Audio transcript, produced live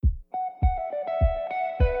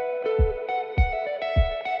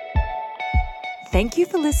Thank you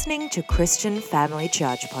for listening to Christian Family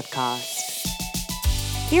Church Podcast.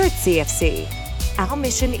 Here at CFC, our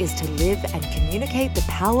mission is to live and communicate the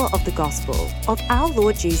power of the gospel of our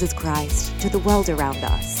Lord Jesus Christ to the world around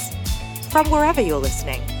us. From wherever you're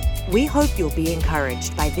listening, we hope you'll be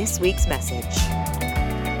encouraged by this week's message.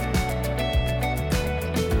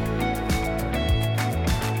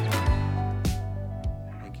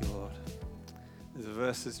 Thank you, Lord. There's a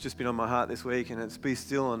verse that's just been on my heart this week, and it's "Be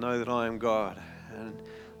still and know that I am God." And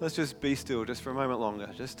let's just be still just for a moment longer,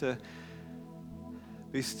 just to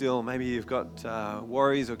be still. Maybe you've got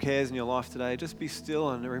worries or cares in your life today. Just be still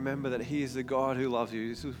and remember that He is the God who loves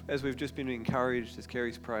you. As we've just been encouraged, as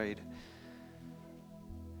Kerry's prayed.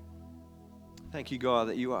 Thank you, God,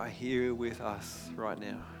 that you are here with us right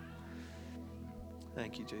now.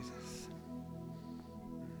 Thank you, Jesus.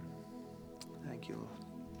 Thank you, Lord.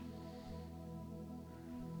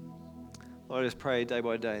 Lord, I just pray day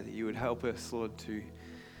by day that you would help us, Lord, to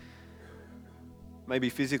maybe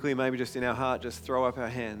physically, maybe just in our heart, just throw up our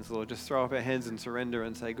hands, Lord. Just throw up our hands and surrender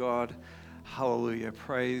and say, God, hallelujah,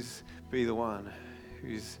 praise be the one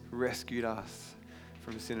who's rescued us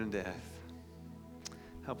from sin and death.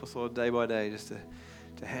 Help us, Lord, day by day just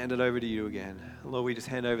to hand it over to you again. Lord, we just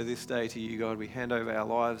hand over this day to you, God. We hand over our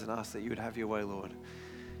lives and ask that you would have your way, Lord.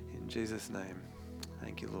 In Jesus' name,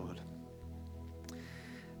 thank you, Lord.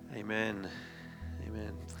 Amen.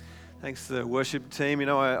 Amen. Thanks to the worship team. You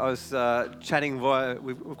know, I was chatting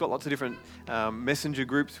we've got lots of different messenger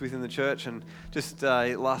groups within the church, and just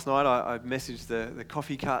last night I messaged the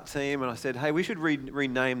coffee cart team, and I said, hey, we should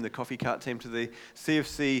rename the coffee cart team to the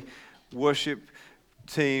CFC worship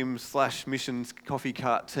team / missions coffee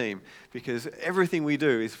cart team, because everything we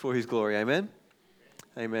do is for His glory. Amen?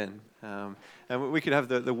 Amen. And we could have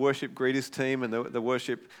the worship greeters team and the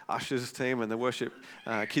worship ushers team and the worship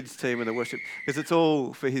kids team and the worship, because it's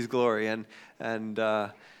all for His glory. And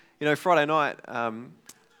you know, Friday night,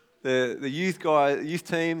 the youth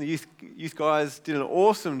team, the youth guys did an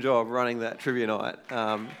awesome job running that trivia night.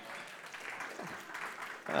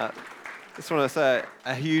 Just want to say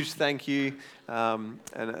a huge thank you, and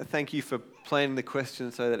a thank you for planning the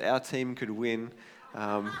questions so that our team could win.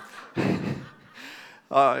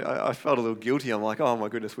 I felt a little guilty. I'm like, oh my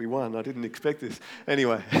goodness, we won. I didn't expect this.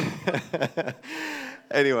 Anyway,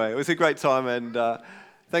 it was a great time, and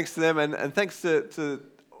thanks to them, and thanks to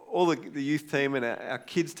all the youth team and our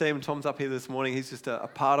kids team. Tom's up here this morning. He's just a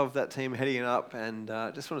part of that team heading it up, and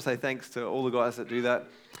just want to say thanks to all the guys that do that.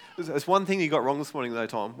 There's one thing you got wrong this morning though,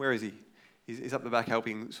 Tom. Where is he? He's up the back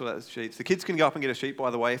helping sort out the sheets. The kids can go up and get a sheet, by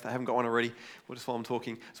the way, if they haven't got one already. Well, just while I'm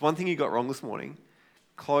talking. There's one thing you got wrong this morning.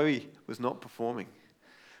 Chloe was not performing.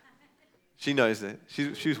 She knows that.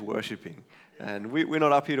 She was worshipping. And we're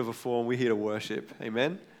not up here to perform. We're here to worship.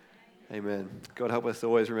 Amen? Amen. God help us to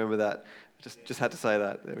always remember that. Just had to say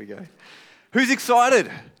that. There we go. Who's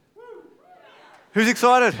excited? Who's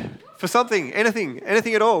excited for something? Anything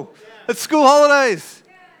at all? It's school holidays.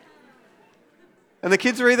 And the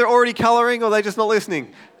kids are either already colouring or they're just not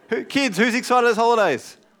listening. Kids, who's excited it's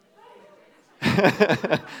holidays?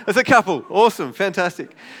 There's a couple. Awesome.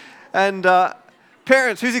 Fantastic. And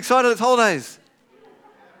parents, who's excited it's holidays?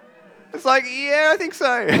 It's like, yeah, I think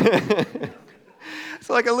so. It's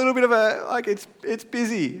like a little bit of it's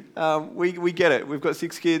busy. We get it. We've got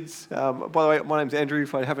 6 kids. By the way, my name's Andrew,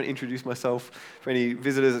 if I haven't introduced myself for any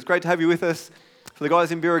visitors. It's great to have you with us. For the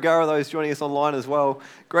guys in Birregurra, those joining us online as well,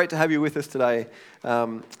 great to have you with us today.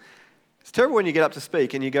 It's terrible when you get up to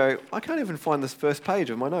speak and you go, I can't even find this first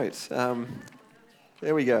page of my notes.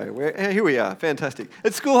 There we go. Here we are. Fantastic.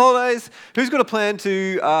 It's school holidays. Who's got a plan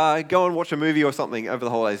to go and watch a movie or something over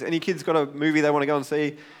the holidays? Any kids got a movie they want to go and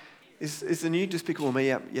see? Is the new Despicable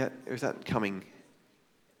Me up yet? Or is that coming?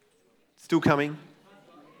 Still coming?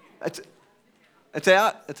 It's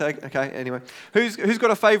out? It's okay, anyway. Who's got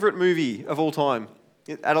a favourite movie of all time?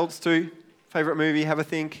 Adults too? Favourite movie? Have a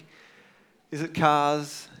think. Is it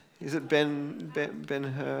Cars? Is it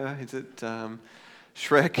Ben-Hur? Is it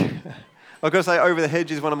Shrek? I've got to say, Over the Hedge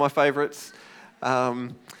is one of my favourites.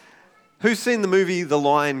 Who's seen the movie The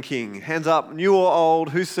Lion King? Hands up, new or old?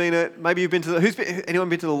 Who's seen it? Maybe you've been to anyone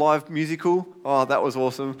been to the live musical? Oh, that was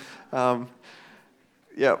awesome.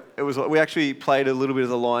 Yeah, it was. We actually played a little bit of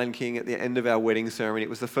The Lion King at the end of our wedding ceremony. It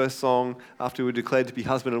was the first song after we were declared to be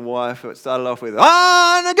husband and wife. It started off with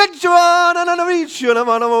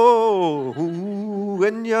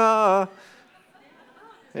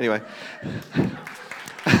anyway.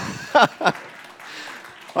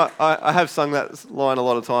 I have sung that line a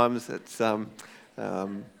lot of times. It's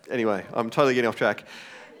anyway, I'm totally getting off track.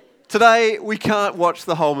 Today we can't watch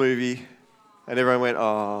the whole movie. And everyone went,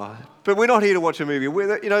 oh. But we're not here to watch a movie.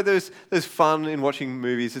 There's fun in watching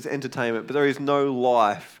movies. It's entertainment. But there is no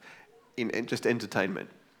life in just entertainment.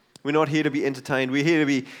 We're not here to be entertained. We're here to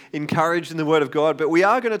be encouraged in the Word of God. But we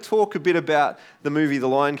are going to talk a bit about the movie The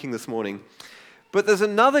Lion King this morning. But there's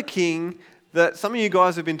another king that some of you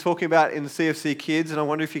guys have been talking about in the CFC Kids, and I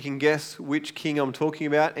wonder if you can guess which king I'm talking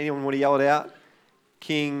about. Anyone want to yell it out?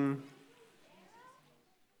 King...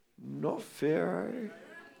 Not Pharaoh.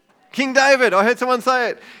 King David. I heard someone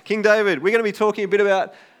say it. King David. We're going to be talking a bit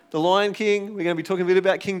about The Lion King. We're going to be talking a bit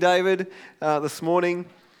about King David this morning.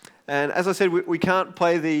 And as I said, we can't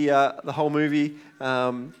play the whole movie,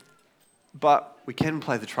 but we can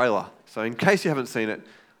play the trailer. So in case you haven't seen it,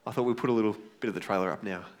 I thought we'd put a little bit of the trailer up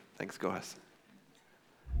now. Thanks, guys.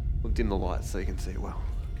 We'll dim the lights so you can see it well.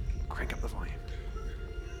 Crank up the volume.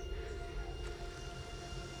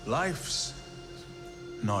 Life's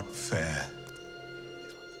not fair,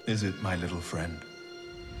 is it, my little friend?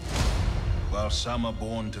 While some are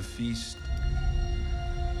born to feast,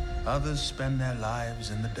 others spend their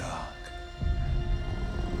lives in the dark.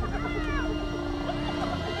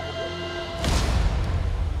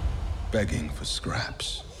 Begging for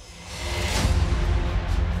scraps.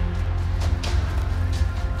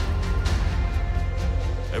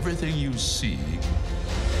 Everything you see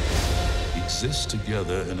exists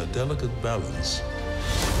together in a delicate balance.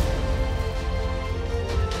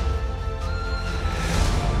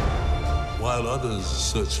 While others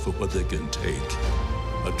search for what they can take,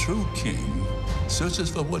 a true king searches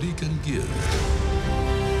for what he can give.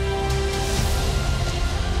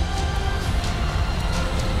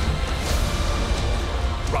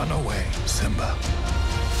 Run away, Simba,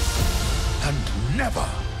 and never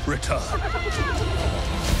return.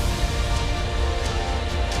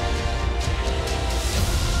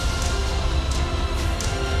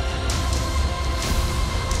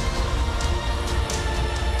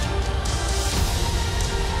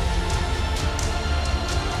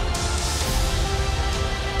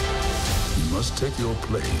 You must take your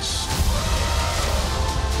place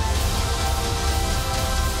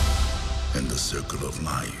in the circle of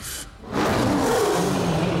life.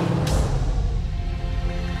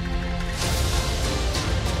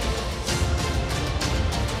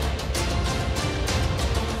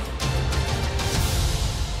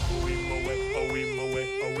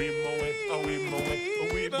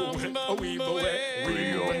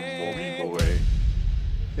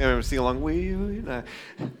 Yeah, remember sing along. No.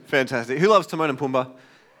 Fantastic. Who loves Timon and Pumbaa?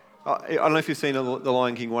 I don't know if you've seen The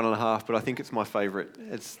Lion King 1.5, but I think it's my favourite.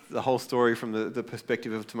 It's the whole story from the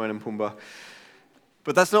perspective of Timon and Pumbaa.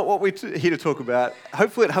 But that's not what we're here to talk about.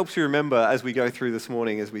 Hopefully it helps you remember as we go through this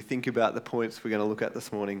morning, as we think about the points we're going to look at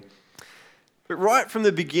this morning. But right from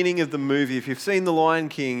the beginning of the movie, if you've seen The Lion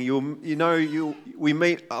King, we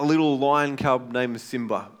meet a little lion cub named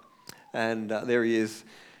Simba. And there he is.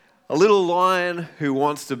 A little lion who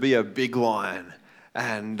wants to be a big lion.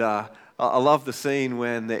 And I love the scene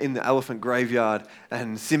when they're in the elephant graveyard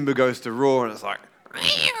and Simba goes to roar and it's like,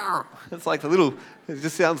 it's like it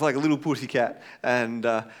just sounds like a little pussycat. And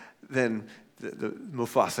then the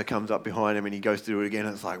Mufasa comes up behind him and he goes to do it again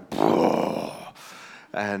and it's like, whoa.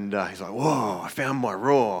 And he's like, whoa, I found my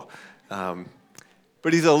roar.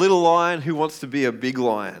 But he's a little lion who wants to be a big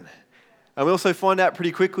lion. And we also find out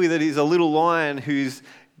pretty quickly that he's a little lion who's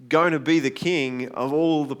going to be the king of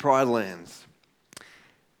all the Pride Lands.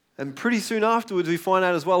 And pretty soon afterwards, we find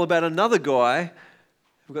out as well about another guy,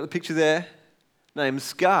 we've got the picture there, named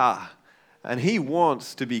Scar. And he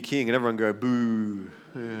wants to be king. And everyone go, boo.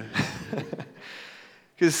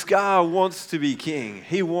 Because Scar wants to be king.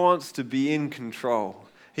 He wants to be in control.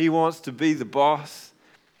 He wants to be the boss.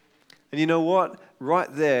 And you know what? Right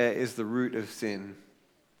there is the root of sin.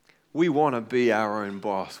 We want to be our own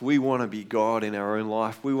boss. We want to be God in our own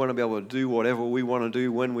life. We want to be able to do whatever we want to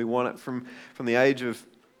do when we want it from the age of,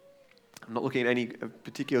 I'm not looking at any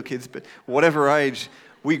particular kids, but whatever age,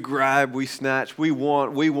 we grab, we snatch, we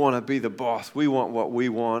want to be the boss. We want what we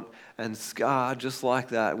want. And Scar, just like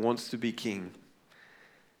that, wants to be king.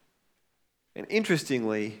 And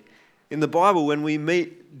interestingly, in the Bible, when we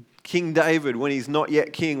meet King David, when he's not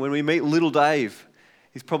yet king, when we meet little Dave,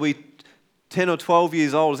 he's probably 10 or 12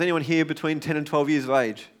 years old. Is anyone here between 10 and 12 years of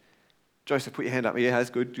age? Joseph, put your hand up. Yeah, that's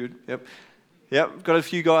good. Yep, got a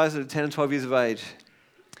few guys that are 10 and 12 years of age.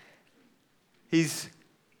 He's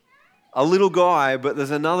a little guy, but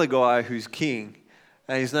there's another guy who's king,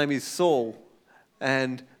 and his name is Saul.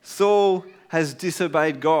 And Saul has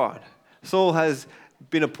disobeyed God. Saul has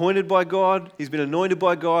been appointed by God, he's been anointed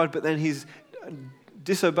by God, but then he's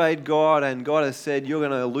disobeyed God, and God has said, you're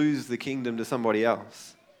going to lose the kingdom to somebody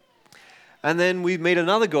else. And then we meet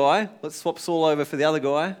another guy. Let's swap Saul over for the other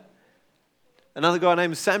guy. Another guy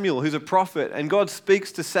named Samuel, who's a prophet. And God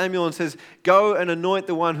speaks to Samuel and says, go and anoint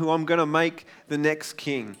the one who I'm going to make the next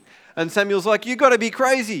king. And Samuel's like, you got to be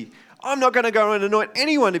crazy. I'm not going to go and anoint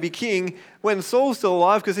anyone to be king when Saul's still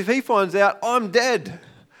alive, because if he finds out, I'm dead.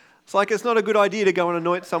 It's like, it's not a good idea to go and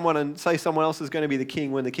anoint someone and say someone else is going to be the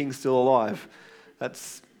king when the king's still alive.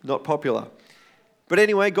 That's not popular. But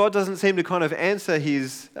anyway, God doesn't seem to kind of answer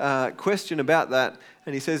his question about that.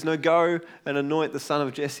 And he says, no, go and anoint the son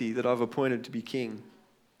of Jesse that I've appointed to be king.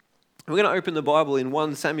 And we're going to open the Bible in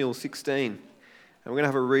 1 Samuel 16. And we're going to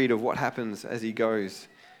have a read of what happens as he goes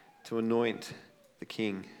to anoint the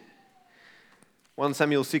king. 1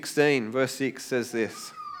 Samuel 16, verse 6 says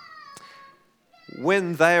this.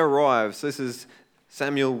 When they arrived, so this is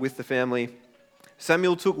Samuel with the family,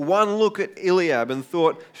 Samuel took one look at Eliab and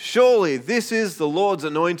thought, surely this is the Lord's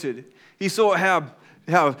anointed. He saw how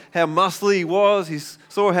muscly he was. He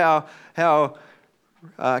saw how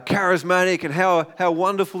charismatic and how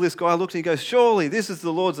wonderful this guy looked. And he goes, surely this is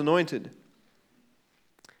the Lord's anointed.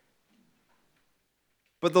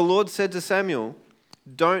 But the Lord said to Samuel,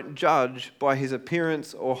 don't judge by his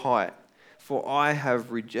appearance or height, for I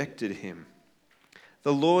have rejected him.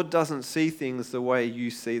 The Lord doesn't see things the way you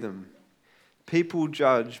see them. People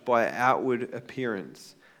judge by outward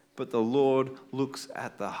appearance, but the Lord looks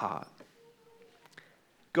at the heart.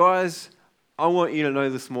 Guys, I want you to know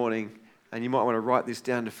this morning, and you might want to write this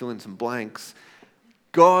down to fill in some blanks,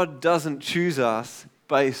 God doesn't choose us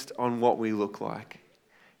based on what we look like.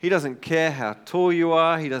 He doesn't care how tall you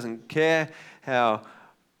are. He doesn't care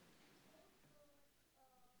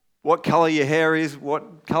what color your hair is,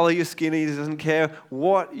 what color your skin is. He doesn't care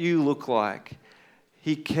what you look like.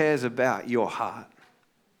 He cares about your heart.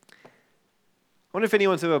 I wonder if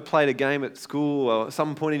anyone's ever played a game at school or at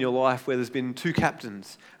some point in your life where there's been two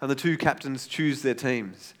captains and the two captains choose their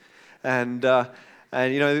teams. And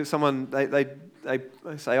you know, someone, they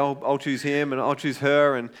say, I'll choose him and I'll choose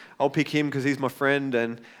her and I'll pick him because he's my friend.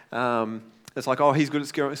 And it's like, oh, he's good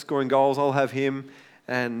at scoring goals, I'll have him.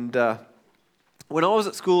 And when I was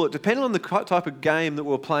at school, it depended on the type of game that we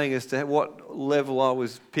were playing as to what level I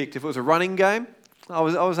was picked. If it was a running game, I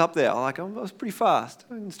was up there. I was pretty fast.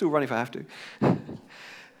 I'm still running if I have to.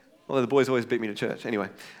 Although the boys always beat me to church. Anyway.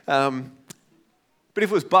 But if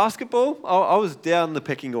it was basketball, I was down the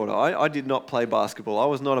pecking order. I did not play basketball. I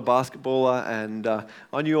was not a basketballer, and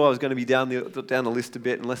I knew I was going to be down the list a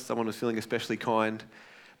bit unless someone was feeling especially kind.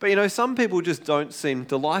 But you know, some people just don't seem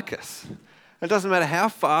to like us. It doesn't matter how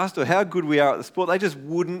fast or how good we are at the sport, they just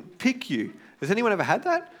wouldn't pick you. Has anyone ever had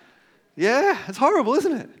that? Yeah, it's horrible,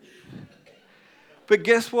 isn't it? But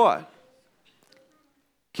guess what?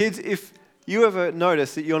 Kids, if you ever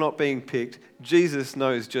notice that you're not being picked, Jesus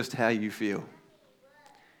knows just how you feel.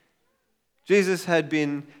 Jesus had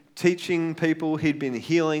been teaching people, he'd been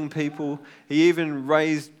healing people, he even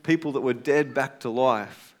raised people that were dead back to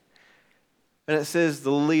life. And it says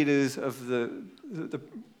the leaders of the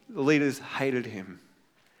leaders hated him.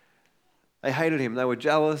 They hated him. They were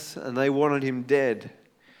jealous and they wanted him dead.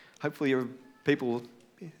 Hopefully your people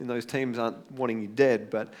in those teams aren't wanting you dead,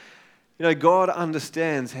 but you know, God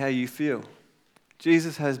understands how you feel.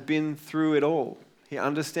 Jesus has been through it all. He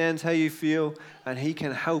understands how you feel and he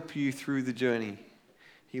can help you through the journey.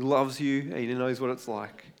 He loves you and he knows what it's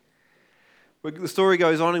like. The story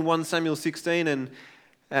goes on in 1 Samuel 16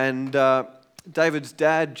 and David's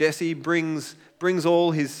dad, Jesse, brings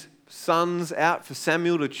all his sons out for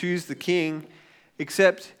Samuel to choose the king,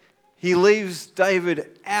 except he leaves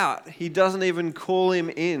David out. He doesn't even call him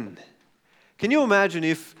in. Can you imagine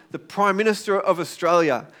if the Prime Minister of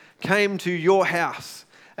Australia came to your house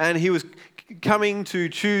and he was coming to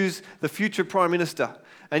choose the future Prime Minister,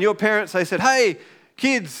 and your parents, they said, hey,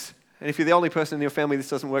 kids, and if you're the only person in your family, this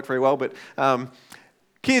doesn't work very well, but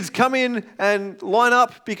kids, come in and line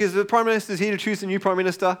up because the Prime Minister is here to choose the new Prime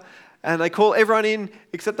Minister, and they call everyone in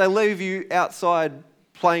except they leave you outside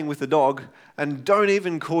playing with the dog and don't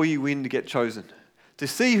even call you in to get chosen, to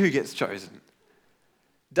see who gets chosen.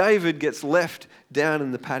 David gets left down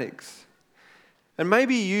in the paddocks. And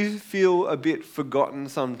maybe you feel a bit forgotten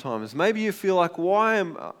sometimes. Maybe you feel like,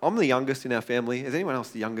 I'm the youngest in our family. Is anyone else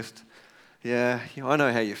the youngest? Yeah, I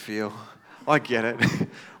know how you feel. I get it.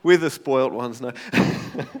 We're the spoilt ones, no.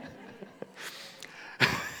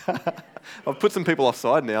 I've put some people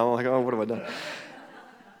offside now. I'm like, oh, what have I done?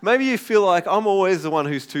 Maybe you feel like I'm always the one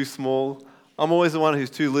who's too small. I'm always the one who's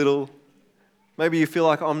too little. Maybe you feel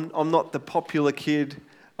like I'm not the popular kid.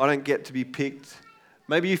 I don't get to be picked.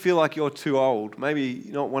 Maybe you feel like you're too old. Maybe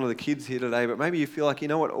you're not one of the kids here today, but maybe you feel like, you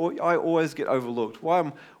know what, I always get overlooked. Why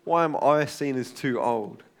am I seen as too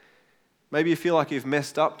old? Maybe you feel like you've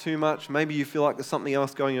messed up too much. Maybe you feel like there's something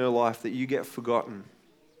else going in your life that you get forgotten.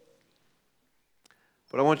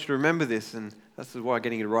 But I want you to remember this, and that's why I'm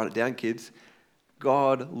getting you to write it down, kids.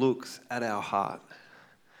 God looks at our heart.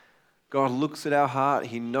 God looks at our heart,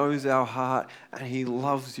 He knows our heart, and He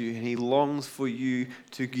loves you, and He longs for you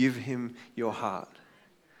to give Him your heart.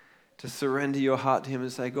 To surrender your heart to Him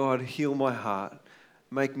and say, God, heal my heart.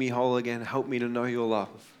 Make me whole again. Help me to know your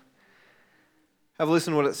love. Have a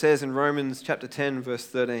listen to what it says in Romans chapter 10, verse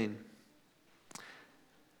 13.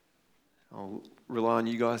 I'll rely on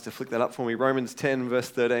you guys to flick that up for me. Romans 10, verse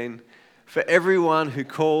 13. For everyone who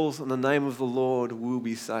calls on the name of the Lord will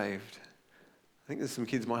be saved. I think there's some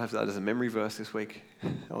kids might have that as a memory verse this week,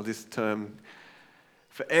 or this term.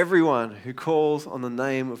 For everyone who calls on the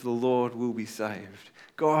name of the Lord will be saved.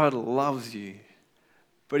 God loves you,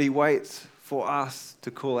 but He waits for us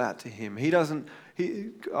to call out to Him.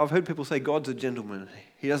 I've heard people say God's a gentleman.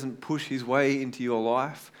 He doesn't push His way into your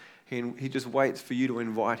life. He just waits for you to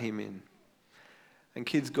invite Him in. And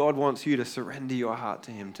kids, God wants you to surrender your heart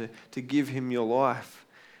to Him, to give Him your life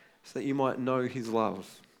so that you might know His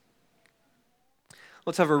love.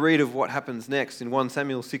 Let's have a read of what happens next in 1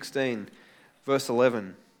 Samuel 16, verse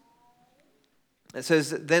 11. It says,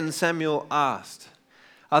 then Samuel asked,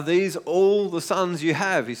 are these all the sons you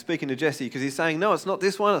have? He's speaking to Jesse because he's saying, no, it's not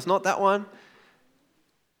this one, it's not that one.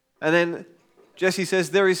 And then Jesse says,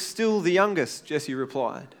 there is still the youngest, Jesse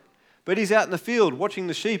replied. But he's out in the field watching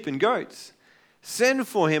the sheep and goats. Send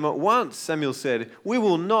for him at once, Samuel said. We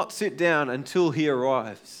will not sit down until he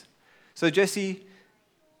arrives. So Jesse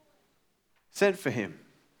sent for him.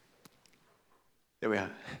 There we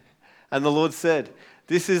are. And the Lord said,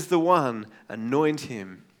 this is the one, anoint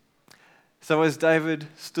him. So as David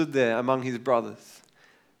stood there among his brothers,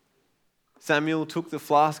 Samuel took the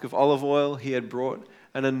flask of olive oil he had brought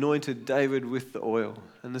and anointed David with the oil.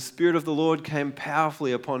 And the Spirit of the Lord came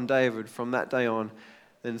powerfully upon David from that day on.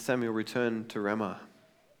 Then Samuel returned to Ramah.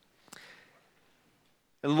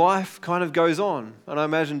 And life kind of goes on. And I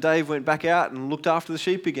imagine Dave went back out and looked after the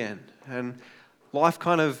sheep again. And life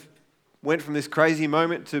kind of went from this crazy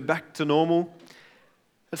moment to back to normal.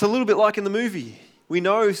 It's a little bit like in the movie. We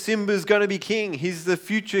know Simba's going to be king. He's the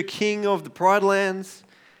future king of the Pride Lands,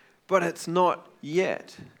 but it's not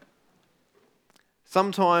yet.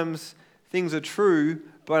 Sometimes things are true,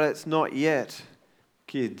 but it's not yet.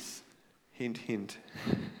 Kids, hint, hint.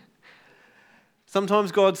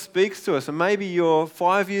 Sometimes God speaks to us, and maybe you're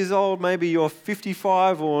 5 years old, maybe you're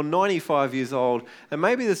 55 or 95 years old, and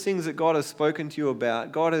maybe there's things that God has spoken to you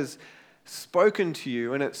about. God has spoken to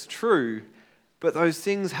you, and it's true, but those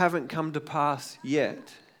things haven't come to pass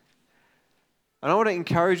yet. And I want to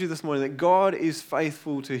encourage you this morning that God is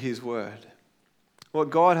faithful to His word. What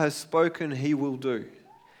God has spoken, He will do.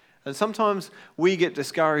 And sometimes we get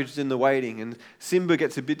discouraged in the waiting, and Simba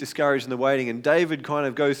gets a bit discouraged in the waiting, and David kind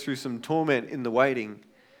of goes through some torment in the waiting.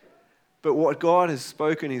 But what God has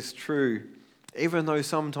spoken is true, even though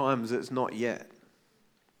sometimes it's not yet.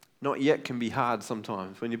 Not yet can be hard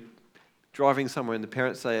sometimes. When you're driving somewhere and the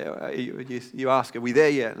parents say, you ask, are we there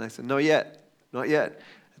yet? And they say, not yet, not yet.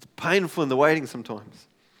 It's painful in the waiting sometimes.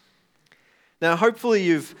 Now, hopefully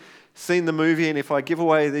you've seen the movie, and if I give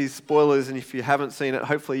away these spoilers, and if you haven't seen it,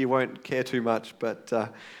 hopefully you won't care too much. But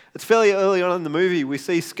it's fairly early on in the movie. We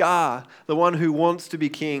see Scar, the one who wants to be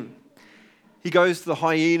king. He goes to the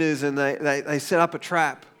hyenas, and they set up a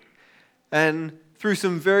trap. And through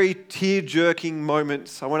some very tear-jerking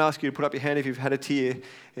moments, I want to ask you to put up your hand if you've had a tear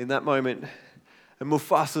in that moment. And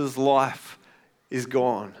Mufasa's life is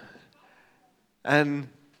gone. And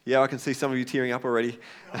yeah, I can see some of you tearing up already.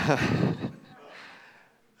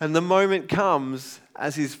 And the moment comes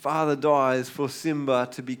as his father dies for Simba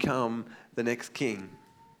to become the next king.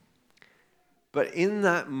 But in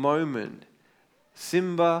that moment,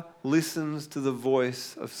 Simba listens to the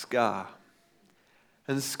voice of Scar.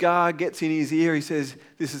 And Scar gets in his ear, he says,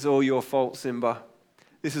 this is all your fault, Simba.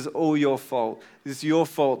 This is all your fault. This is your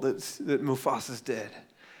fault that Mufasa's dead.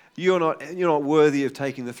 You're not worthy of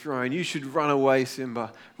taking the throne. You should run away,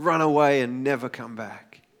 Simba. Run away and never come back.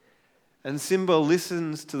 And Simba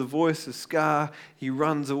listens to the voice of Scar. He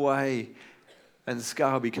runs away, and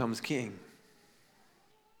Scar becomes king.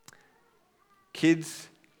 Kids,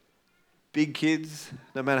 big kids,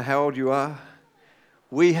 no matter how old you are,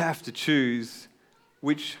 we have to choose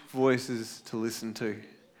which voices to listen to.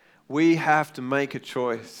 We have to make a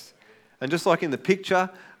choice. And just like in the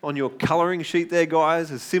picture on your colouring sheet there,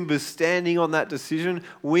 guys, as Simba's standing on that decision,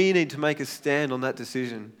 we need to make a stand on that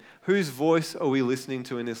decision. Whose voice are we listening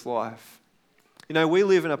to in this life? You know, we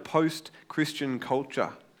live in a post-Christian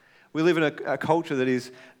culture. We live in a culture that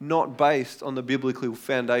is not based on the biblical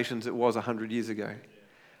foundations it was 100 years ago.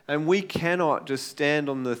 And we cannot just stand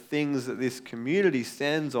on the things that this community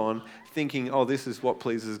stands on thinking, oh, this is what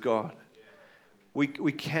pleases God. We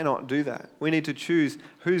cannot do that. We need to choose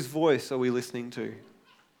whose voice are we listening to.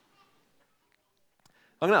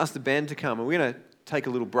 I'm going to ask the band to come and we're going to take a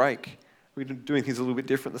little break. We're doing things a little bit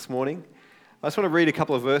different this morning. I just want to read a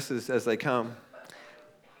couple of verses as they come.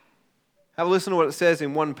 Have a listen to what it says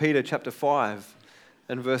in 1 Peter chapter 5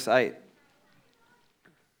 and verse 8.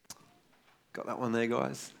 Got that one there,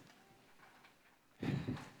 guys?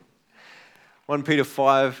 1 Peter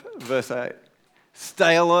 5 verse 8.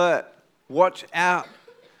 Stay alert. Watch out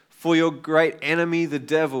for your great enemy, the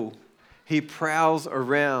devil. He prowls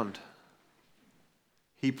around.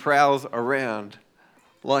 He prowls around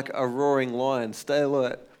like a roaring lion. Stay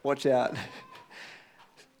alert. Watch out.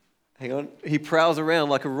 Hang on. He prowls around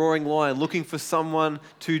like a roaring lion looking for someone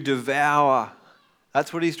to devour.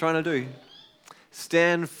 That's what he's trying to do.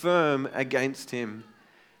 Stand firm against him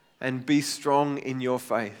and be strong in your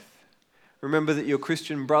faith. Remember that your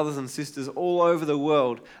Christian brothers and sisters all over the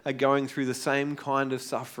world are going through the same kind of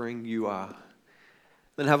suffering you are.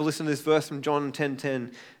 Then have a listen to this verse from John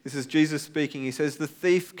 10:10. This is Jesus speaking. He says, the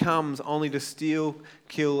thief comes only to steal,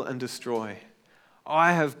 kill, and destroy.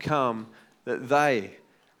 I have come that they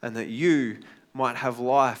and that you might have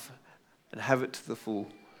life and have it to the full.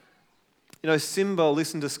 You know, Simba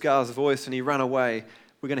listened to Scar's voice and he ran away.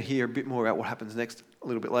 We're going to hear a bit more about what happens next a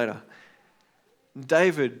little bit later.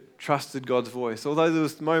 David trusted God's voice. Although there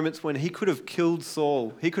was moments when he could have killed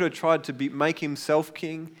Saul, he could have tried to make himself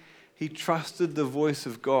king, he trusted the voice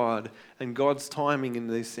of God and God's timing in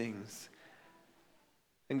these things.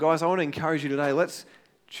 And guys, I want to encourage you today, let's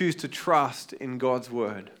choose to trust in God's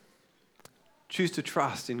word. Choose to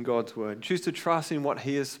trust in God's word. Choose to trust in what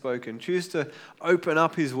he has spoken. Choose to open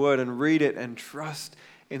up his word and read it and trust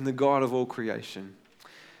in the God of all creation.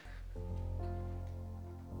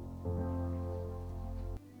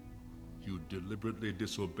 You deliberately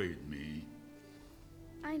disobeyed me.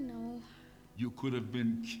 I know. You could have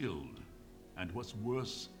been killed. And what's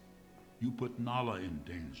worse, you put Nala in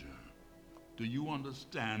danger. Do you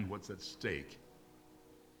understand what's at stake?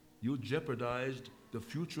 You jeopardized the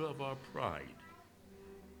future of our pride.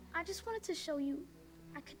 I just wanted to show you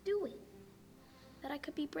I could do it. That I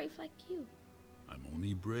could be brave like you. I'm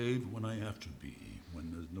only brave when I have to be,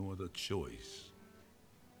 when there's no other choice.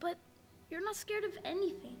 But you're not scared of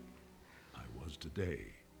anything. I was today.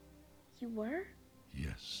 You were?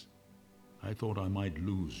 Yes. I thought I might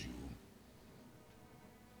lose you.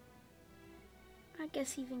 I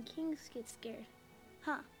guess even kings get scared.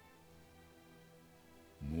 Huh?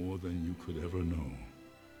 More than you could ever know.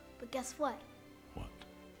 But guess what? What?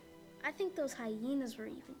 I think those hyenas were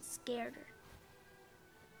even scareder.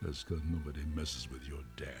 That's because nobody messes with your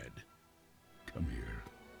dad. Come here.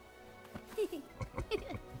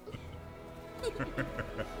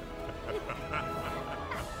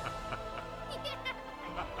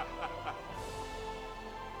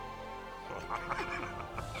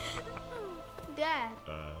 Dad,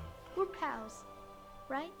 we're pals,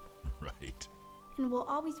 right? Right. And we'll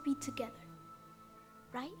always be together,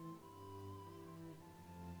 right?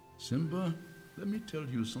 Simba, let me tell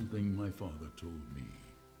you something my father told me.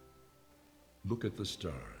 Look at the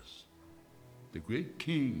stars. The great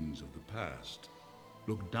kings of the past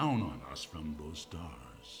look down on us from those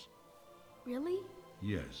stars. Really?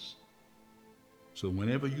 Yes. So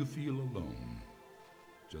whenever you feel alone,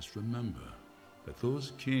 just remember that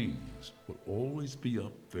those kings will always be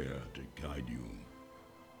up there to guide you.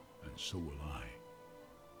 And so will I.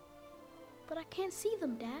 But I can't see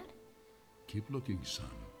them, Dad. Keep looking, son.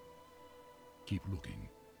 Keep looking.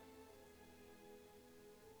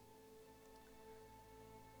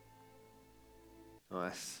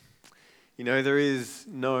 Nice. You know, there is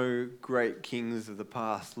no great kings of the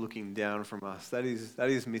past looking down from us. That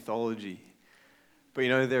is mythology. But you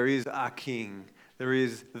know, there is our king. There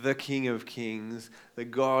is the King of Kings, the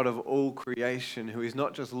God of all creation, who is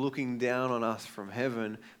not just looking down on us from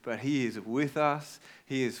heaven, but he is with us,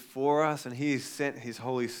 he is for us, and he has sent his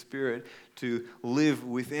Holy Spirit to live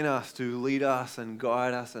within us, to lead us and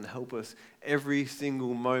guide us and help us every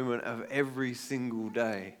single moment of every single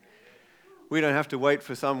day. We don't have to wait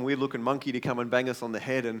for some weird-looking monkey to come and bang us on the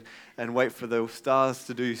head and wait for the stars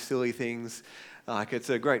to do silly things. Like, it's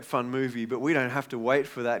a great fun movie, but we don't have to wait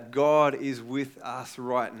for that. God is with us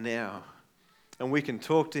right now. And we can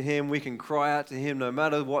talk to him, we can cry out to him no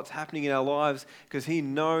matter what's happening in our lives, because he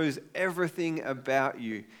knows everything about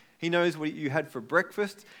you. He knows what you had for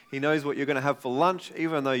breakfast. He knows what you're going to have for lunch,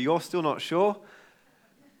 even though you're still not sure.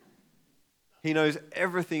 He knows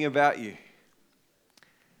everything about you.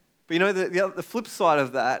 But you know, the flip side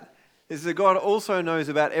of that is that God also knows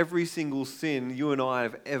about every single sin you and I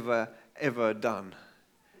have ever done.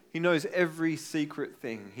 He knows every secret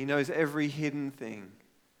thing. He knows every hidden thing.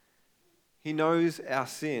 He knows our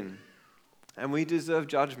sin, and we deserve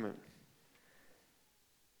judgment.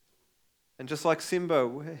 And just like Simba,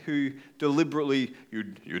 who deliberately,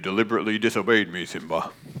 you deliberately disobeyed me,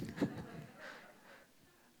 Simba.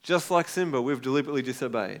 Just like Simba, we've deliberately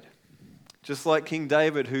disobeyed. Just like King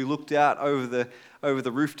David, who looked out over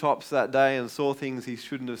the rooftops that day and saw things he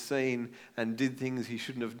shouldn't have seen and did things he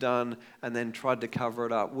shouldn't have done and then tried to cover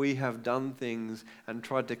it up. We have done things and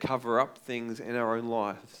tried to cover up things in our own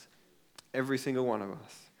lives. Every single one of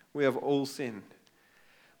us. We have all sinned.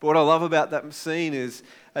 But what I love about that scene is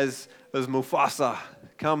as Mufasa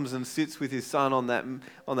comes and sits with his son on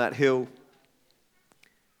that hill,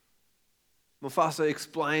 Mufasa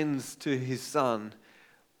explains to his son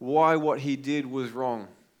why what he did was wrong.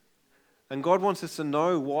 And God wants us to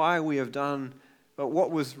know why we have done, but what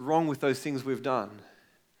was wrong with those things we've done.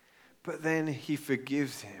 But then he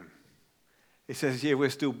forgives him. He says, yeah, we're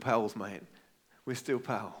still pals, mate. We're still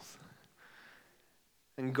pals.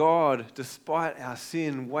 And God, despite our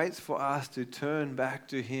sin, waits for us to turn back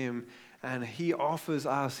to him, and he offers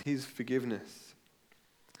us his forgiveness.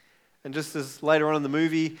 And just as later on in the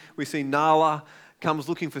movie, we see Nala comes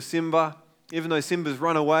looking for Simba. Even though Simba's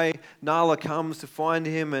run away, Nala comes to find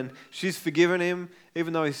him, and she's forgiven him,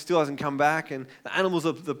 even though he still hasn't come back. And the animals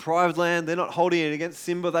of the private land, they're not holding it against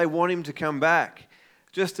Simba. They want him to come back,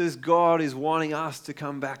 just as God is wanting us to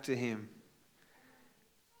come back to him.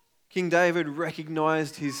 King David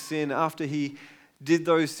recognized his sin after he did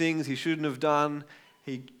those things he shouldn't have done.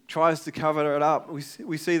 He tries to cover it up.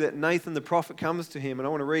 We see that Nathan the prophet comes to him, and I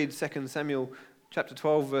want to read 2 Samuel chapter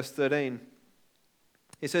 12, verse 13.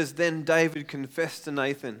 It says, then David confessed to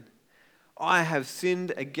Nathan, I have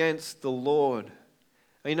sinned against the Lord.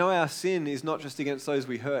 And you know, our sin is not just against those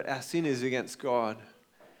we hurt. Our sin is against God.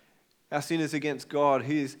 Our sin is against God.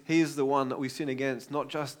 He is the one that we sin against, not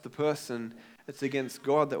just the person. It's against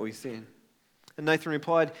God that we sin. And Nathan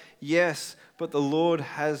replied, yes, but the Lord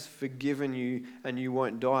has forgiven you, and you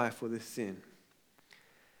won't die for this sin.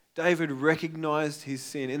 David recognized his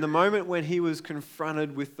sin. In the moment when he was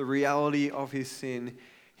confronted with the reality of his sin,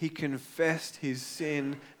 he confessed his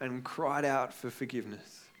sin and cried out for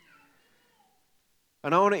forgiveness.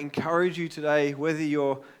 And I want to encourage you today, whether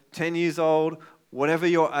you're 10 years old, whatever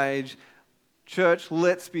your age, church,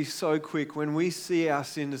 let's be so quick when we see our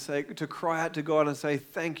sin to cry out to God and say,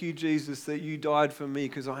 thank you, Jesus, that you died for me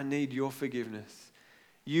because I need your forgiveness.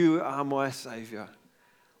 You are my Savior.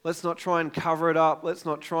 Let's not try and cover it up. Let's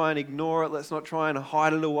not try and ignore it. Let's not try and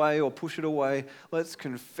hide it away or push it away. Let's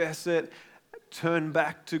confess it. Turn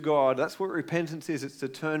back to God. That's what repentance is. It's to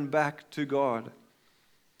turn back to God.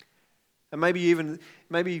 And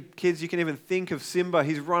maybe kids, you can even think of Simba.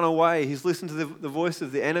 He's run away. He's listened to the voice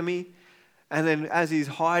of the enemy. And then as he's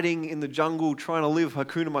hiding in the jungle trying to live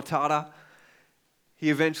Hakuna Matata, he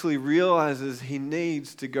eventually realizes he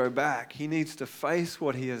needs to go back. He needs to face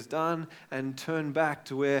what he has done and turn back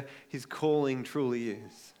to where his calling truly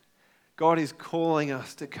is. God is calling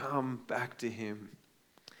us to come back to him.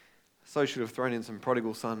 So I should have thrown in some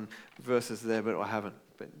prodigal son verses there, but I haven't.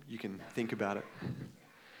 But you can think about it.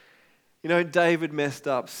 You know, David messed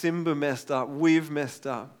up. Simba messed up. We've messed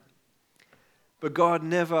up. But God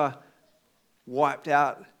never wiped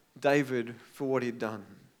out David for what he'd done.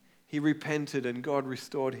 He repented and God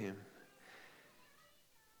restored him.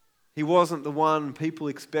 He wasn't the one people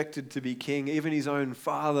expected to be king. Even his own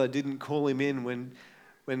father didn't call him in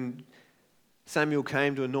when Samuel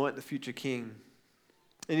came to anoint the future king.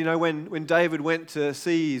 And you know, when David went to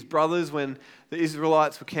see his brothers, when the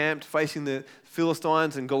Israelites were camped facing the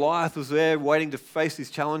Philistines and Goliath was there waiting to face his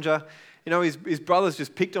challenger, you know, his brothers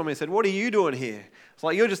just picked on him and said, what are you doing here? It's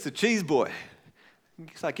like, you're just a cheese boy.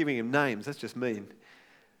 Start giving him names. That's just mean.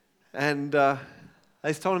 And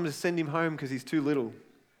they told him to send him home because he's too little.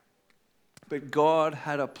 But God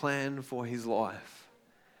had a plan for his life.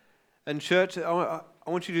 And church, I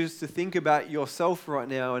want you just to think about yourself right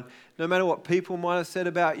now. And no matter what people might have said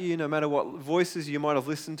about you, no matter what voices you might have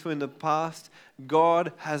listened to in the past,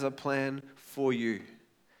 God has a plan for you.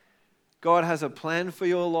 God has a plan for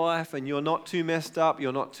your life, and you're not too messed up,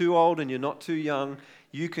 you're not too old, and you're not too young.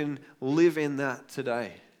 You can live in that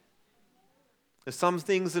today. There's some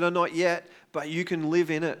things that are not yet, but you can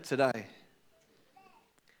live in it today.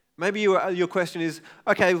 Maybe your question is,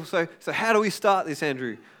 okay, so how do we start this,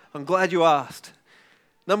 Andrew? I'm glad you asked.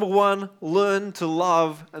 Number one, learn to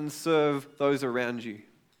love and serve those around you. You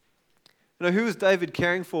know, who was David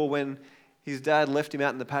caring for when his dad left him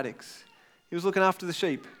out in the paddocks. He was looking after the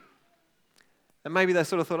sheep. And maybe they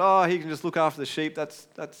sort of thought, oh, he can just look after the sheep. That's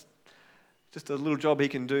just a little job he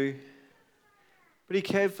can do. But he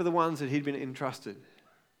cared for the ones that he'd been entrusted.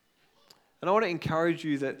 And I want to encourage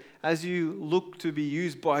you that as you look to be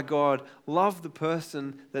used by God, love the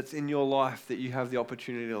person that's in your life that you have the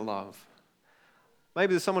opportunity to love.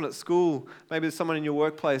 Maybe there's someone at school, maybe there's someone in your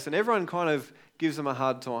workplace, and everyone kind of gives them a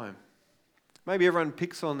hard time. Maybe everyone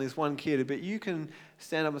picks on this one kid, but you can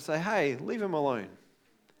stand up and say, hey, leave him alone.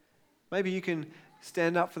 Maybe you can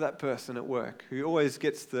stand up for that person at work who always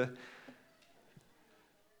gets the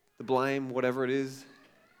blame, whatever it is.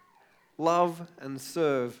 Love and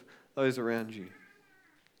serve those around you.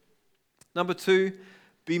 Number 2,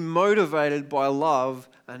 be motivated by love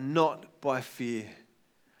and not by fear.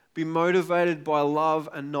 Be motivated by love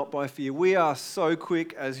and not by fear. We are so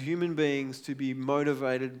quick as human beings to be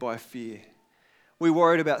motivated by fear. We're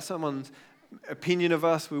worried about someone's opinion of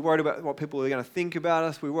us. We're worried about what people are going to think about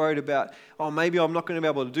us. We're worried about, oh, maybe I'm not going to be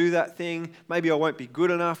able to do that thing. Maybe I won't be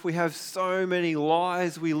good enough. We have so many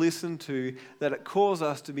lies we listen to that it causes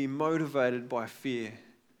us to be motivated by fear.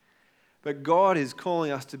 But God is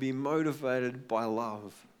calling us to be motivated by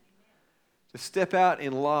love. To step out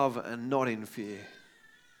in love and not in fear.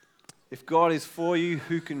 If God is for you,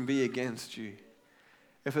 who can be against you?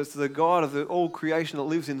 If it's the God of all creation that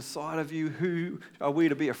lives inside of you, who are we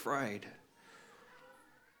to be afraid?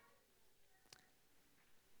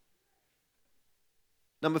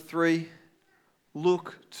 Number 3,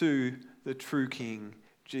 look to the true King,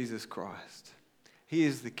 Jesus Christ. He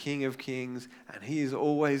is the King of Kings, and He is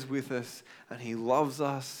always with us, and He loves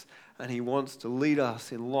us, and He wants to lead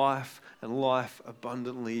us in life and life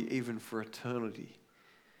abundantly, even for eternity.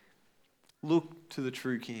 Look to the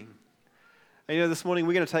true King. And this morning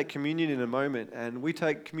we're going to take communion in a moment, and we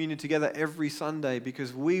take communion together every Sunday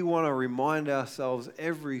because we want to remind ourselves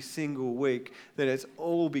every single week that it's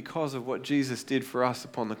all because of what Jesus did for us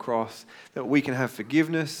upon the cross, that we can have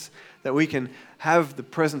forgiveness, that we can have the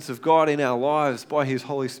presence of God in our lives by His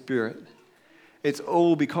Holy Spirit. It's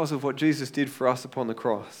all because of what Jesus did for us upon the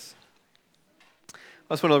cross.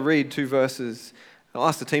 I just want to read 2 verses. I'll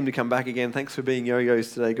ask the team to come back again. Thanks for being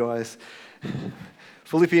yo-yos today, guys.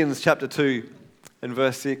 Philippians chapter 2 and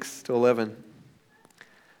verse 6 to 11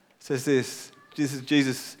 says this. This is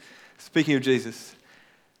Jesus, speaking of Jesus.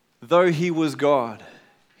 Though He was God,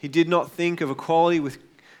 He did not think of equality with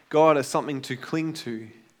God as something to cling to.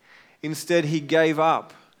 Instead, He gave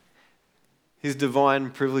up His divine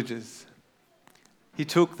privileges. He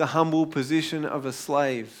took the humble position of a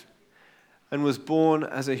slave and was born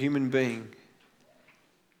as a human being.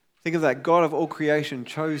 Think of that. God of all creation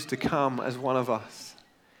chose to come as one of us.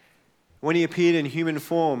 When He appeared in human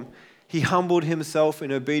form, He humbled Himself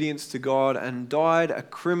in obedience to God and died a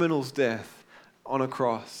criminal's death on a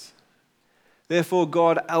cross. Therefore,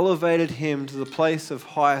 God elevated Him to the place of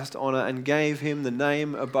highest honor and gave Him the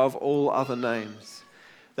name above all other names,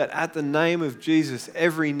 that at the name of Jesus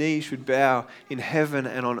every knee should bow in heaven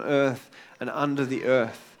and on earth and under the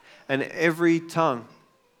earth, and every tongue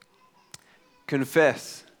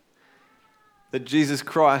confess that Jesus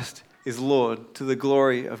Christ is Lord, to the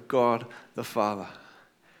glory of God the Father.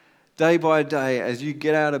 Day by day, as you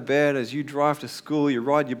get out of bed, as you drive to school, you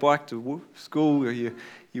ride your bike to school, or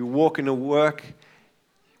you walk into work,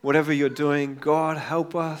 whatever you're doing, God,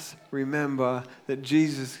 help us remember that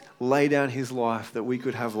Jesus laid down His life that we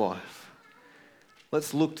could have life.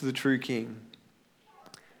 Let's look to the true King.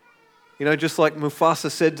 Just like Mufasa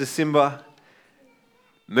said to Simba,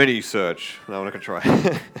 many search. No, I'm not going to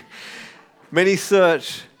try. Many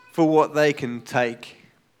search for what they can take.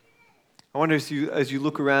 I wonder as you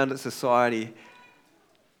look around at society,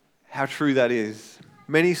 how true that is.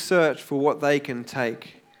 Many search for what they can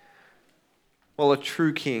take. Well, a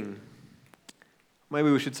true king,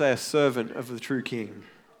 maybe we should say a servant of the true King,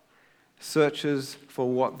 searches for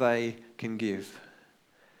what they can give.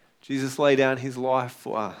 Jesus laid down His life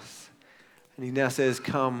for us, and He now says,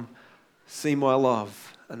 come, see my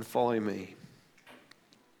love and follow me.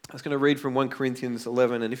 I was going to read from 1 Corinthians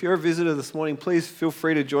 11, and if you're a visitor this morning, please feel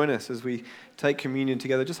free to join us as we take communion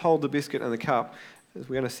together. Just hold the biscuit and the cup as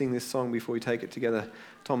we're going to sing this song before we take it together.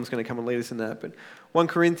 Tom's going to come and lead us in that. But 1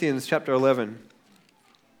 Corinthians chapter 11,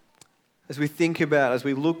 as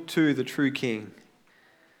we look to the true King.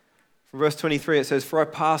 From verse 23 it says, for I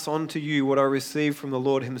pass on to you what I received from the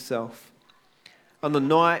Lord Himself. On the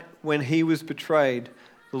night when He was betrayed,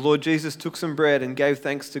 the Lord Jesus took some bread and gave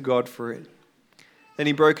thanks to God for it. Then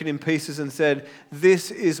He broke it in pieces and said, this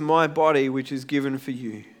is my body which is given for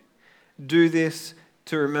you. Do this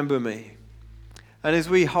to remember me. And as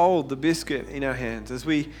we hold the biscuit in our hands, as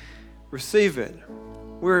we receive it,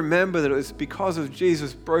 we remember that it was because of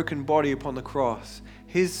Jesus' broken body upon the cross,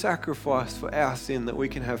 his sacrifice for our sin, that we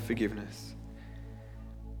can have forgiveness.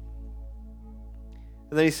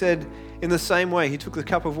 And then he said, in the same way, he took the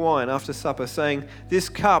cup of wine after supper, saying, "This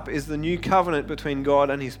cup is the new covenant between God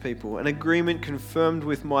and his people, an agreement confirmed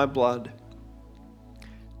with my blood.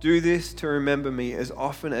 Do this to remember me as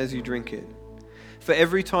often as you drink it. For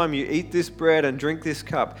every time you eat this bread and drink this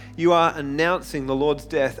cup, you are announcing the Lord's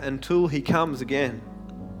death until he comes again.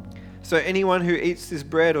 So anyone who eats this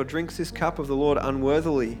bread or drinks this cup of the Lord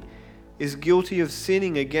unworthily is guilty of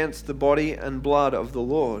sinning against the body and blood of the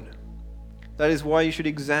Lord. That is why you should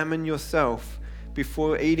examine yourself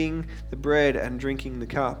before eating the bread and drinking the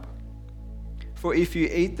cup. For if you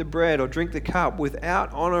eat the bread or drink the cup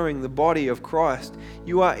without honoring the body of Christ,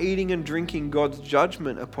 you are eating and drinking God's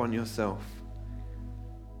judgment upon yourself.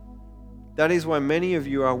 That is why many of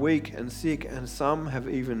you are weak and sick, and some have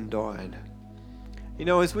even died." You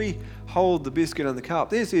know, as we hold the biscuit and the cup,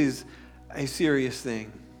 this is a serious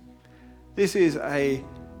thing. This is a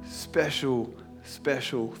special,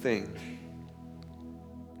 special thing.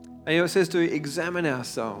 And it says to examine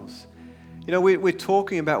ourselves. You know, we're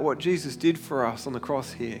talking about what Jesus did for us on the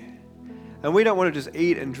cross here. And we don't want to just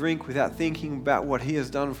eat and drink without thinking about what he has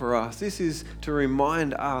done for us. This is to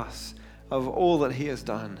remind us of all that he has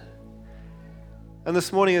done. And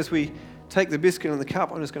this morning, as we take the biscuit and the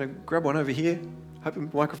cup, I'm just going to grab one over here. Hope the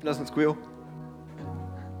microphone doesn't squeal.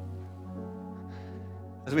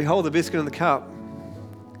 As we hold the biscuit and the cup,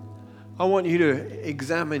 I want you to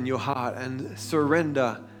examine your heart and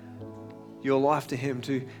surrender your life to him,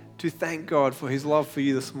 to thank God for his love for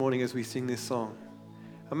you this morning as we sing this song.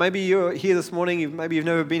 And maybe you're here this morning, maybe you've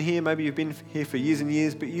never been here, maybe you've been here for years and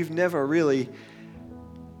years, but you've never really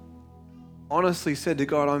honestly said to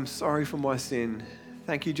God, "I'm sorry for my sin.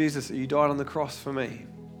 Thank you, Jesus, that you died on the cross for me."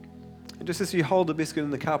 And just as you hold the biscuit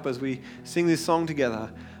and the cup as we sing this song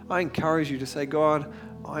together, I encourage you to say, "God,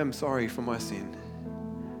 I am sorry for my sin."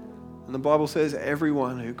 And the Bible says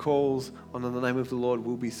everyone who calls on the name of the Lord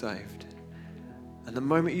will be saved. And the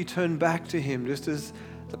moment you turn back to him, just as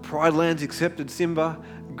the Pride Lands accepted Simba,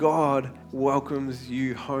 God welcomes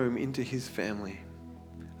you home into his family.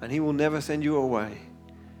 And he will never send you away,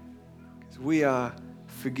 because we are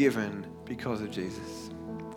forgiven because of Jesus.